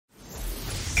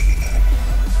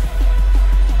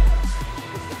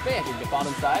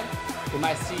bottom side. We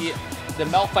might see the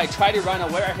Malphite try to run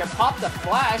away right here, pop the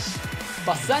flash,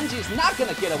 but Sanji's not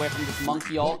gonna get away from this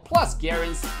monkey ult. Plus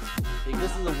Garen's,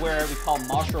 this is where we call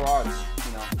martial arts,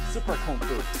 you know, super kung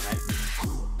fu, right?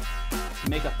 To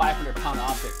make a 500-pound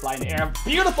object fly in the air.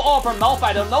 Beautiful ult from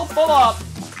Malphite, no follow-up.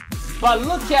 But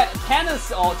look at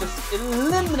Cannon's ult just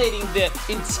eliminating the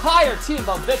entire team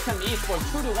of Victim Esports.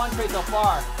 2-1 trade so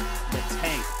far. The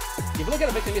tank. If you look at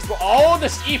the Victim Esports, oh,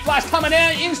 this E-Flash coming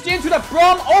in, into the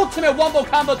Brawl ultimate wombo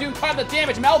combo, doing quite the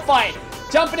damage. Malphite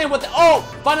jumping in with the ult,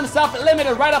 find himself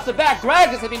eliminated right off the bat.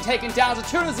 Gragas has been taken down, so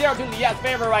 2-0 to Liyab's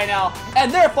favor right now,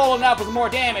 and they're following up with more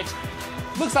damage.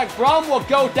 Looks like Brawl will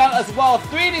go down as well.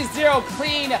 3-0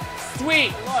 clean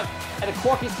sweep. Look at the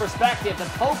Corky's perspective, the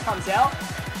poke comes out.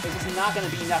 There's just not going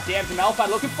to be enough damage. Malphite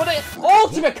looking for the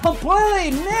ultimate, completely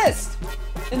missed.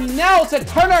 And now it's a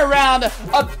turnaround.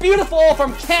 A beautiful ult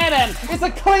from Cannon. It's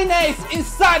a clean ace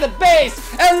inside the base.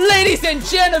 And ladies and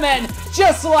gentlemen,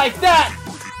 just like that,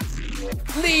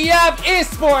 Liyab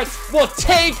Esports will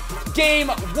take game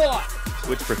 1.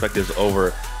 Switch perspectives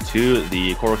over to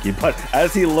the Corky, but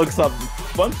as he looks up,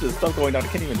 a bunch of stuff going on. I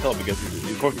can't even tell because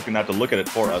Corky's gonna have to look at it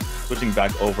for us. Switching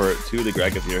back over to the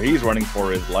Gragas here. He's running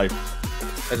for his life.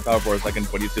 Has power for a second,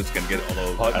 but he's just gonna get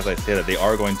all those. As I said, they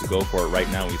are going to go for it right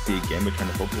now. We see Gambit trying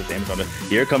to focus his damage on it.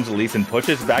 Here comes Lee Sin,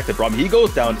 pushes back the Brawl. He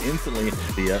goes down instantly.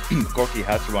 The Corky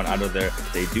has to run out of there.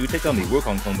 They do take down the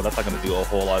Wukong clone, but that's not gonna do a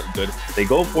whole lot good. They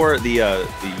go for the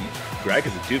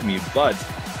Gragas, excuse me, but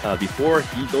before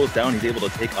he goes down, he's able to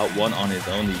take out one on his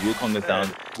own. The Wukong is down.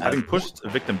 Having pushed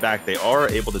Victim back, they are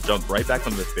able to jump right back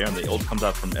onto the Spare, and the ult comes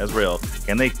out from Ezreal.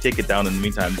 Can they take it down in the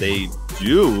meantime? They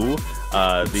do.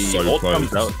 The ult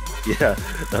comes out. Yeah,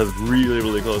 that was really,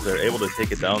 really close. They're able to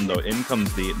take it down, though. In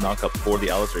comes the knockup for the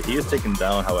Alistar. He is taken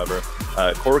down, however.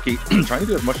 Corky trying to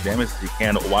do as much damage as he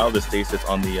can while the stasis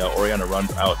on the Orianna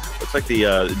runs out. Looks like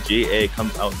the GA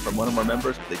comes out from one of our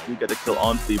members, but they do get a kill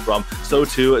onto the Braum. So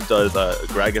too does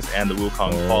Gragas and the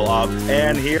Wukong fall off.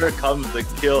 And here comes the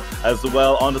kill as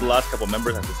well onto the last couple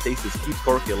members as the stasis keeps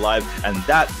Corky alive, and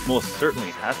that most certainly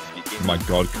has to be game. My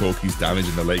god, Corky's damage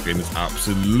in the late game is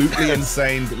absolutely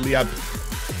insane. But Liyab